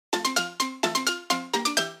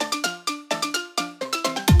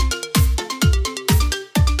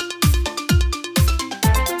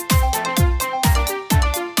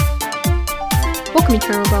welcome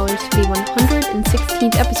Eternal Brawlers to the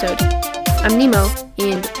 116th episode. I'm Nemo,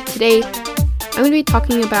 and today I'm going to be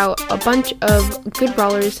talking about a bunch of good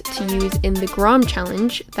brawlers to use in the Grom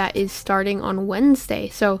challenge that is starting on Wednesday.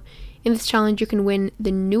 So in this challenge you can win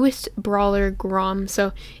the newest brawler, Grom.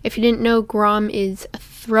 So if you didn't know, Grom is a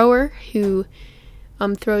thrower who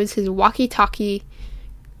throws his walkie-talkie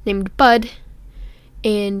named Bud,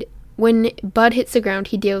 and when Bud hits the ground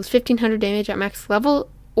he deals 1500 damage at max level,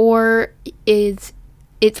 or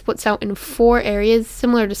it splits out in 4 areas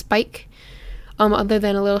similar to Spike, other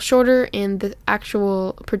than a little shorter, and the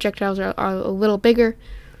actual projectiles are a little bigger.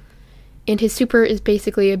 And his super is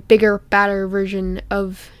basically a bigger, badder version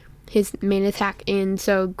of his main attack. And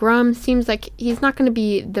so Grom seems like he's not going to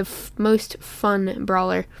be the most fun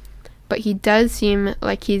brawler, but he does seem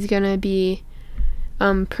like he's going to be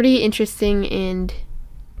pretty interesting and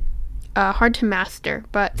hard to master.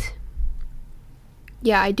 But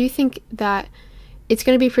yeah, I do think that it's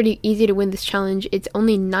going to be pretty easy to win this challenge. It's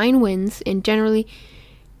only 9 wins, and generally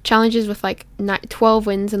challenges with like 12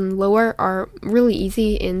 wins and lower are really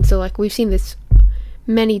easy. And so like we've seen this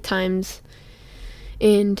many times,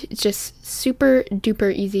 and it's just super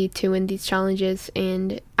duper easy to win these challenges.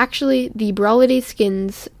 And actually the Brawlity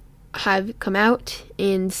skins have come out,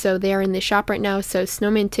 and so they are in the shop right now. So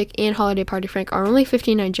Snowman Tick and Holiday Party Frank are only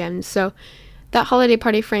 59 gems. So that Holiday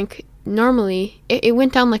Party Frank, normally it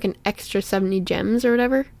went down like an extra 70 gems or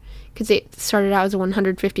whatever, because it started out as a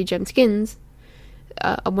 150 gem skins,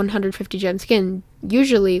 a 150 gem skin.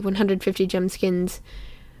 Usually 150 gem skins,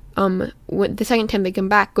 when the second time they come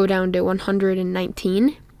back, go down to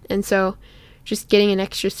 119, and so just getting an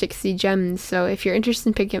extra 60 gems. So if you're interested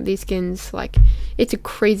in picking up these skins, like, it's a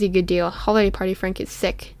crazy good deal. Holiday Party Frank is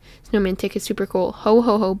sick. Snowman Tick is super cool. Ho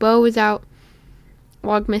Ho Ho Bo is out.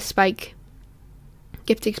 Wogmas Spike,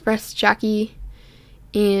 Gift Express Jackie,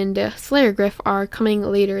 and Slayer Griff are coming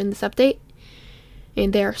later in this update,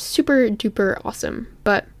 and they are super duper awesome.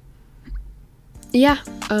 But yeah,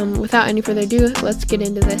 without any further ado, let's get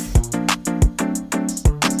into this.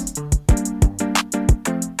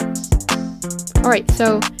 Alright,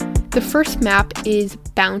 so the first map is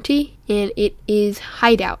Bounty, and it is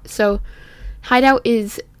Hideout. So Hideout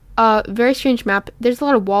is a very strange map. There's a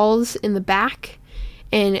lot of walls in the back,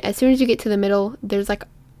 and as soon as you get to the middle, there's like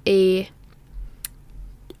a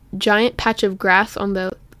giant patch of grass on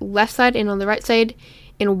the left side and on the right side,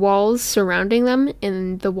 and walls surrounding them,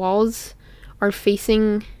 and the walls are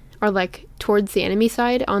like towards the enemy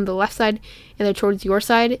side on the left side, and they're towards your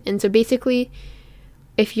side. And so basically,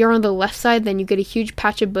 if you're on the left side, then you get a huge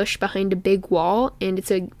patch of bush behind a big wall, and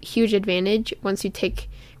it's a huge advantage once you take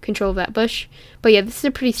control of that bush. But yeah, this is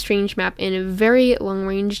a pretty strange map and very long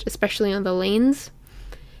ranged, especially on the lanes.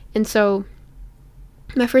 And so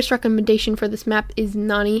my first recommendation for this map is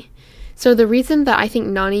Nani. So the reason that I think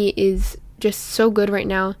Nani is just so good right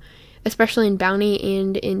now, especially in Bounty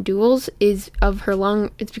and in duels, is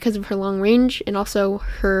because of her long range, and also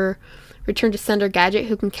her return to sender gadget,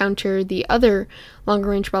 who can counter the other longer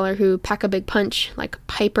range brawler who pack a big punch, like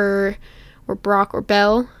Piper or Brock or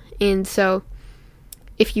Belle. And so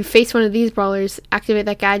if you face one of these brawlers, activate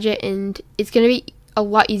that gadget, and it's going to be a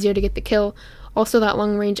lot easier to get the kill. Also, that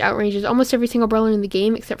long range outranges almost every single brawler in the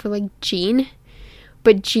game except for like Jean,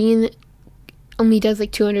 but Jean only does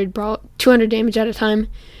like 200 damage at a time.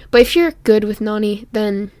 But if you're good with Nani,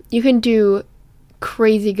 then you can do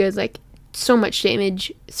crazy good, like so much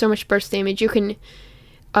damage, so much burst damage. You can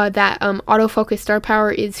that autofocus star power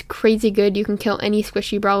is crazy good. You can kill any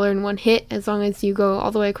squishy brawler in one hit as long as you go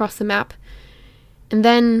all the way across the map. And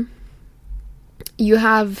then you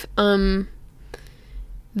have the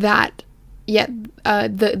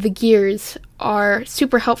gears are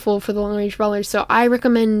super helpful for the long range brawlers. So I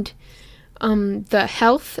recommend the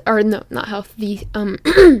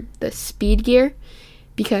the speed gear,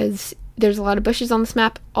 because there's a lot of bushes on this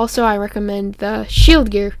map. Also, I recommend the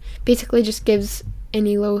shield gear. Basically just gives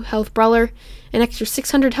any low health brawler an extra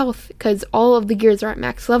 600 health, because all of the gears are at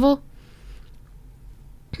max level.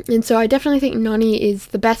 And so I definitely think Nani is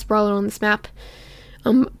the best brawler on this map.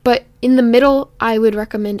 But in the middle, I would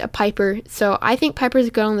recommend a Piper. So I think Piper is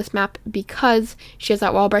good on this map because she has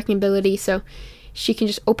that wall breaking ability, so she can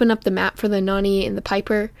just open up the map for the Nani and the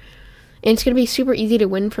Piper. And it's going to be super easy to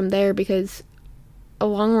win from there, because a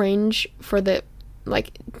long range for a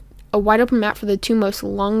wide open map for the 2 most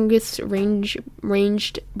longest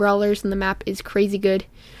ranged brawlers in the map is crazy good.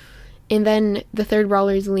 And then the third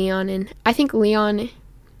brawler is Leon, and I think Leon,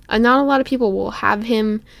 not a lot of people will have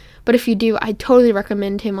him, but if you do, I totally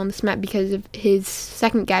recommend him on this map because of his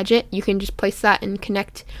second gadget. You can just place that and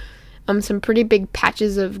connect some pretty big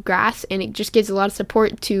patches of grass, and it just gives a lot of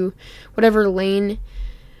support to whatever lane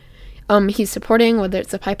he's supporting, whether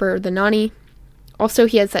it's the Piper or the Nani. Also,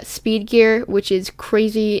 he has that speed gear, which is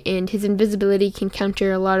crazy, and his invisibility can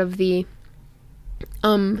counter a lot of the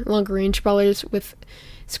longer range brawlers with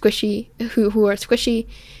squishy who are squishy.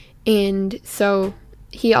 And so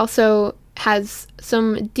he also has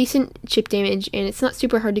some decent chip damage, and it's not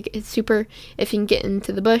super hard to get his super if you can get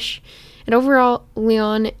into the bush. And overall,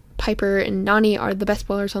 Leon, Piper, and Nani are the best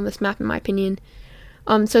brawlers on this map in my opinion.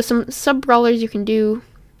 So some sub brawlers you can do.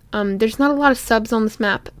 There's not a lot of subs on this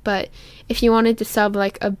map, but if you wanted to sub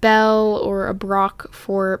like a Belle or a Brock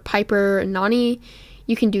for Piper and Nani,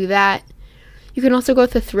 you can do that. You can also go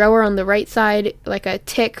with a thrower on the right side, like a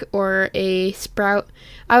Tick or a Sprout.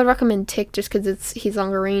 I would recommend Tick just because he's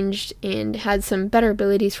longer ranged and has some better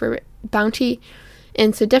abilities for bounty.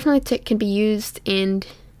 And so definitely Tick can be used, and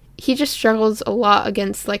he just struggles a lot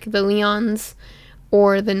against like the Leons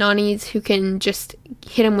or the Nanis who can just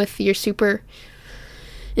hit him with your super.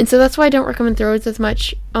 And so that's why I don't recommend throwers as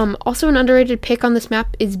much. Also, an underrated pick on this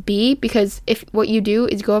map is B, because if what you do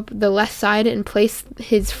is go up the left side and place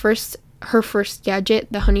her first gadget,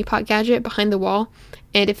 the honeypot gadget, behind the wall,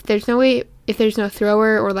 and if there's no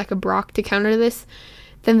thrower or like a Brock to counter this,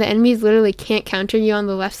 then the enemies literally can't counter you on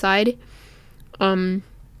the left side.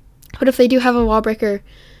 But if they do have a wall breaker,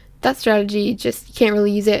 that strategy just, you can't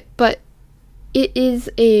really use it, but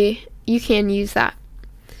you can use that.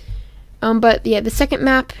 But yeah, the second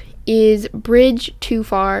map is Bridge Too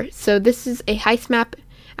Far. So this is a heist map.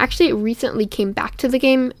 Actually, it recently came back to the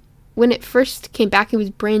game. When it first came back, it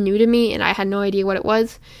was brand new to me, and I had no idea what it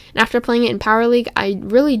was. And after playing it in Power League, I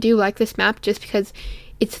really do like this map just because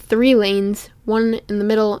it's 3 lanes, 1 in the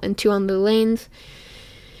middle and 2 on the lanes.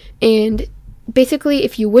 And basically,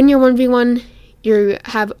 if you win your 1v1, you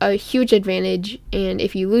have a huge advantage, and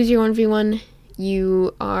if you lose your 1v1,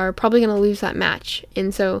 you are probably going to lose that match.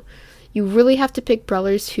 And so you really have to pick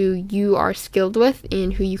brawlers who you are skilled with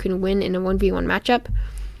and who you can win in a 1v1 matchup.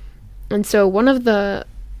 And so one of the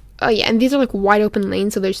and these are like wide open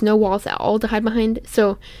lanes, so there's no walls at all to hide behind.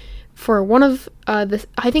 So for one of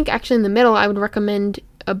I think actually in the middle, I would recommend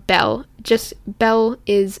a Belle. Just Belle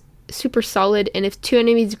is super solid, and if 2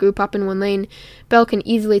 enemies group up in one lane, Belle can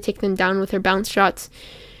easily take them down with her bounce shots.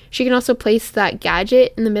 She can also place that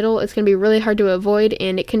gadget in the middle. It's going to be really hard to avoid,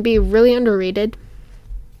 and it can be really underrated.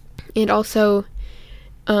 And also,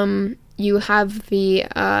 you have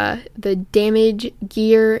the damage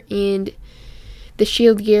gear and the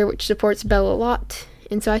shield gear, which supports Belle a lot.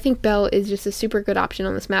 And so I think Belle is just a super good option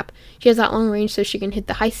on this map. She has that long range, so she can hit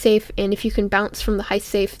the heist safe, and if you can bounce from the heist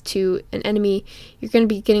safe to an enemy, you're going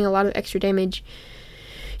to be getting a lot of extra damage.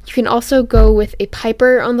 You can also go with a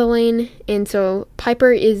Piper on the lane, and so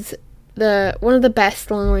Piper is one of the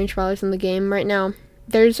best long range brawlers in the game right now.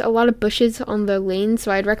 There's a lot of bushes on the lanes,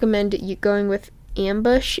 so I'd recommend you going with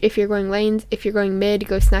ambush if you're going lanes. If you're going mid,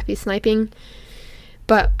 go snappy sniping.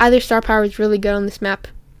 But either star power is really good on this map.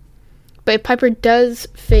 But if Piper does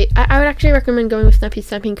I would actually recommend going with snappy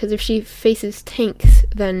sniping, because if she faces tanks,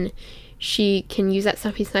 then she can use that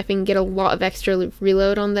snappy sniping and get a lot of extra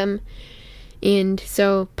reload on them. And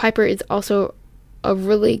so Piper is also a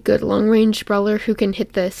really good long range brawler who can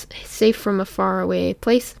hit this safe from a far away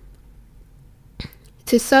place.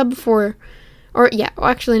 To sub for,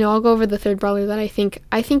 actually no, I'll go over the third brawler that I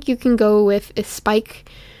think you can go with a Spike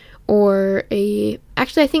or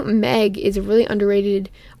actually I think Meg is a really underrated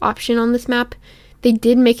option on this map. They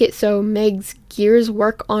did make it so Meg's gears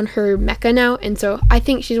work on her mecha now, and so I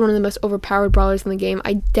think she's one of the most overpowered brawlers in the game.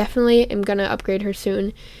 I definitely am gonna upgrade her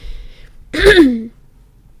soon.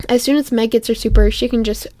 As soon as Meg gets her super, she can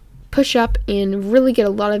just push up and really get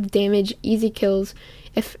a lot of damage, easy kills.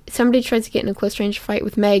 If somebody tries to get in a close range fight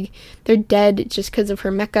with Meg, they're dead just because of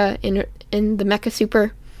her mecha and the mecha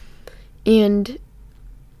super. And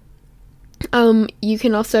you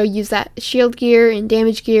can also use that shield gear and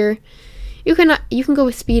damage gear. You can go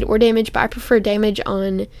with speed or damage, but I prefer damage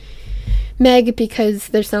on Meg because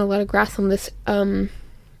there's not a lot of grass on this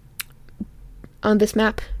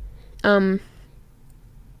map.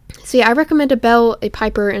 So yeah, I recommend a Belle, a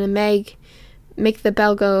Piper, and a Meg. Make the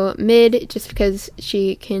Belle go mid just because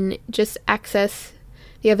she can just access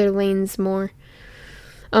the other lanes more.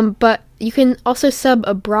 But you can also sub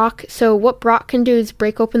a Brock. So what Brock can do is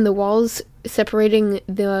break open the walls separating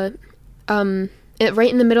the right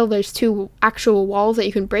in the middle. There's 2 actual walls that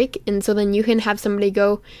you can break, and so then you can have somebody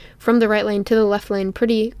go from the right lane to the left lane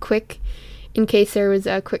pretty quick in case there was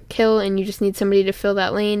a quick kill and you just need somebody to fill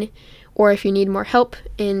that lane, or if you need more help.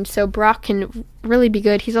 And so Brock can really be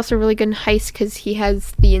good. He's also really good in heist because he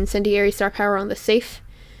has the incendiary star power on the safe.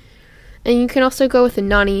 And you can also go with a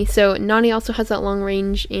Nani. So Nani also has that long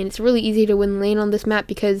range, and it's really easy to win lane on this map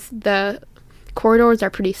because the corridors are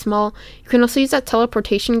pretty small. You can also use that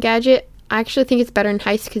teleportation gadget. I actually think it's better in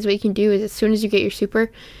Heist because what you can do is as soon as you get your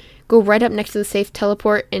super, go right up next to the safe,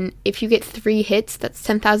 teleport, and if you get 3 hits, that's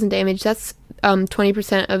 10,000 damage. That's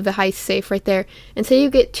 20% of the Heist safe right there. And say you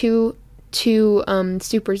get two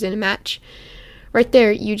supers in a match. Right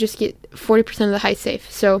there, you just get 40% of the Heist safe.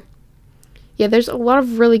 So yeah, there's a lot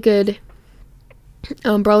of really good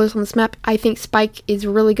brawlers on this map. I think Spike is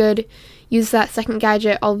really good. Use that second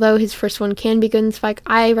gadget. Although his first one can be good in Spike,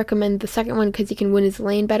 I recommend the second one because he can win his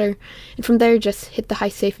lane better. And from there, just hit the high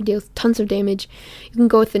safe and deal tons of damage. You can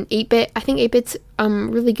go with an 8-bit. I think 8-bit's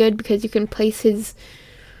really good because you can place his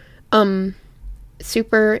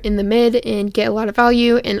super in the mid and get a lot of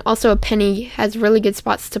value. And also a Penny has really good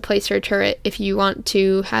spots to place her turret if you want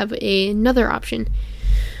to have another option.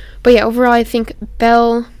 But yeah, overall, I think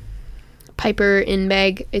Belle, Piper, and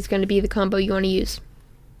Meg is going to be the combo you want to use.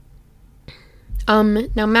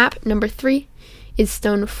 Now map number 3 is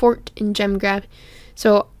Stone Fort in Gem Grab.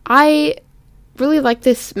 So I really like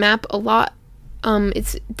this map a lot.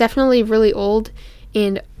 It's definitely really old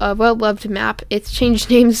and a well-loved map. It's changed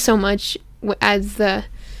names so much as the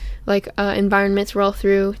environments roll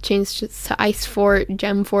through. Changed to Ice Fort,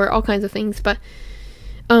 Gem Fort, all kinds of things. But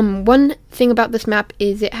one thing about this map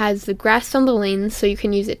is it has the grass on the lanes, so you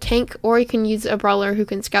can use a tank or you can use a brawler who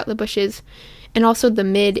can scout the bushes. And also the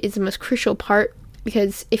mid is the most crucial part,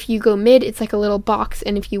 because if you go mid, it's like a little box,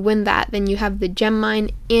 and if you win that, then you have the gem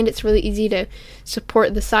mine, and it's really easy to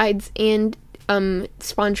support the sides and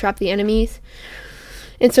spawn trap the enemies.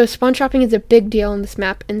 And so spawn trapping is a big deal on this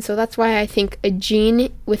map, and so that's why I think a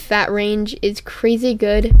Jean with that range is crazy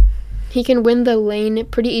good. He can win the lane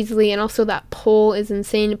pretty easily, and also that pull is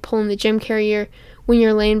insane. Pulling the gem carrier, win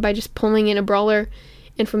your lane by just pulling in a brawler,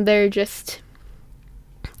 and from there just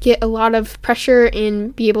get a lot of pressure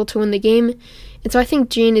and be able to win the game. And so I think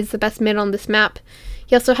Jean is the best mid on this map.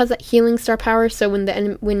 He also has that healing star power, so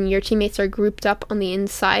when your teammates are grouped up on the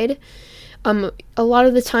inside, a lot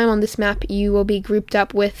of the time on this map you will be grouped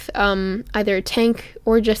up with either a tank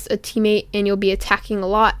or just a teammate, and you'll be attacking a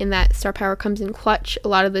lot, and that star power comes in clutch a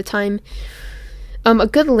lot of the time. A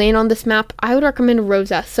good lane on this map, I would recommend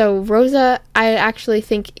Rosa. So Rosa, I actually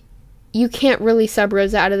think you can't really sub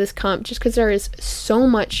Rosa out of this comp just because there is so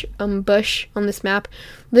much bush on this map.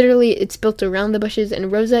 Literally, it's built around the bushes,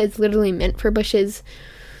 and Rosa is literally meant for bushes.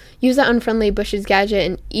 Use that unfriendly bushes gadget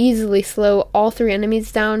and easily slow all 3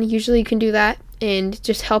 enemies down. Usually you can do that and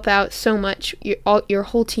just help out so much your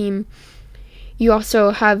whole team. You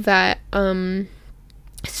also have that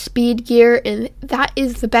speed gear, and that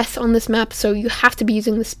is the best on this map, so you have to be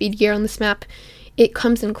using the speed gear on this map. It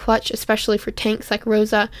comes in clutch, especially for tanks like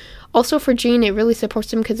Rosa. Also for Jean, it really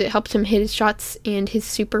supports him because it helps him hit his shots and his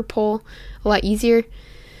super pull a lot easier.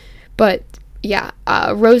 But yeah,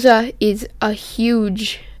 Rosa is a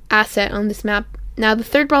huge asset on this map. Now the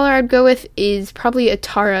third brawler I'd go with is probably a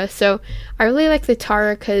Tara. So I really like the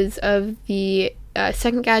Tara because of the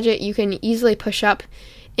second gadget. You can easily push up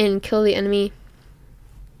and kill the enemy,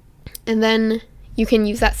 and then you can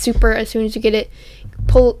use that super as soon as you get it.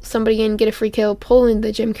 Pull somebody in, get a free kill, pull in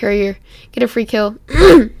the gem carrier, get a free kill.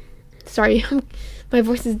 Sorry, my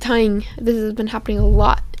voice is dying. This has been happening a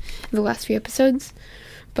lot in the last few episodes.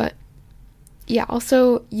 But yeah,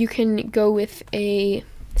 also you can go with a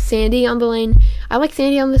Sandy on the lane. I like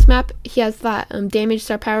Sandy on this map. He has that damage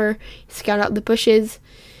star power, scout out the bushes.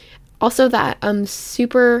 Also that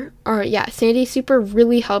Sandy super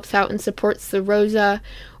really helps out and supports the Rosa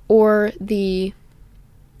or the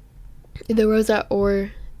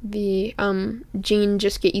Jean.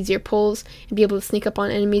 Just get easier pulls and be able to sneak up on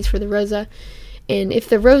enemies for the Rosa. And if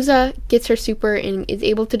the Rosa gets her super and is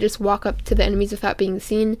able to just walk up to the enemies without being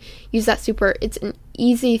seen, use that super. It's an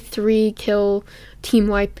easy 3-kill team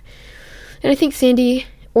wipe. And I think Sandy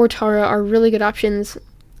or Tara are really good options.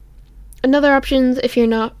 Another options, if you're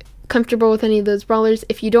not comfortable with any of those brawlers,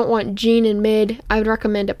 if you don't want Jean in mid, I would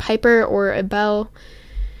recommend a Piper or a Belle.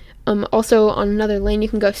 Also on another lane you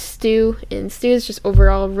can go Stu, and Stu is just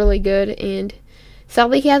overall really good, and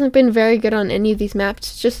sadly he hasn't been very good on any of these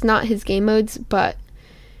maps, just not his game modes, but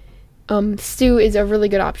Stu is a really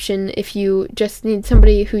good option if you just need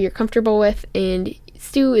somebody who you're comfortable with, and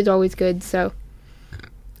Stu is always good. So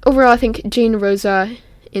overall I think Jean, Rosa,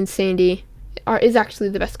 and Sandy is actually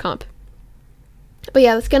the best comp. But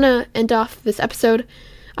yeah, that's gonna end off this episode.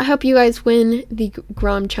 I hope you guys win the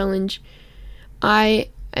Grom challenge.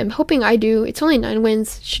 I'm hoping I do. It's only 9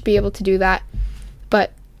 wins, should be able to do that.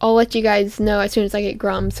 But I'll let you guys know as soon as I get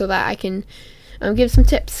Grom so that I can give some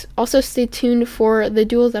tips. Also, stay tuned for the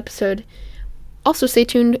duels episode. Also, stay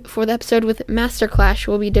tuned for the episode with Master Clash.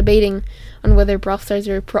 We'll be debating on whether Brawl Stars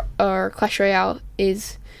or Clash Royale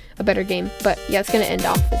is a better game. But yeah, it's going to end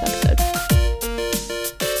off this episode.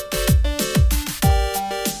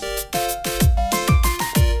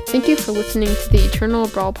 Thank you for listening to the Eternal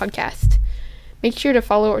Brawl podcast. Make sure to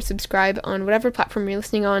follow or subscribe on whatever platform you're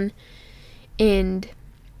listening on. And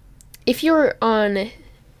if you're on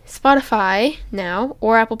Spotify now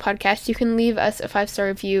or Apple Podcasts, you can leave us a 5-star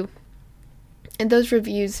review. And those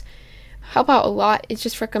reviews help out a lot. It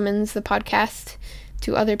just recommends the podcast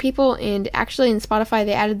to other people. And actually in Spotify,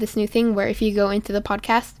 they added this new thing where if you go into the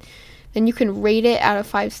podcast, then you can rate it out of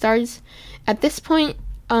 5 stars. At this point,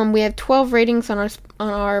 we have 12 ratings on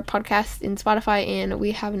our podcast in Spotify, and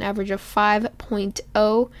we have an average of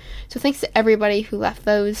 5.0. So thanks to everybody who left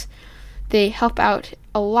those. They help out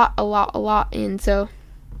a lot. And so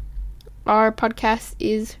our podcast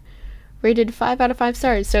is rated 5 out of 5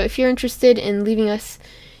 stars. So if you're interested in leaving us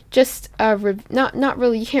just not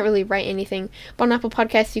really, you can't really write anything, but on Apple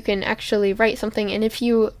Podcasts you can actually write something. And if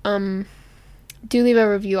you do leave a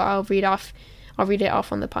review, I'll read it off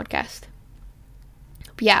on the podcast.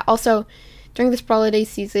 But yeah, also during this Brawl Holiday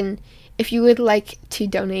season, if you would like to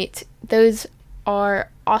donate, those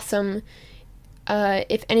are awesome.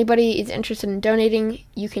 If anybody is interested in donating,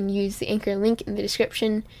 you can use the Anchor link in the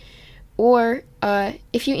description. Or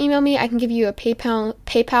if you email me, I can give you a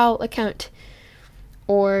PayPal account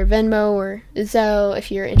or Venmo or Zelle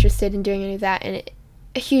if you're interested in doing any of that. And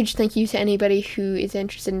a huge thank you to anybody who is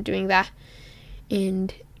interested in doing that.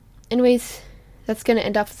 And anyways, that's going to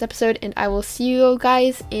end off this episode, and I will see you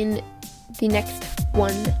guys in the next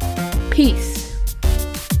one. Peace.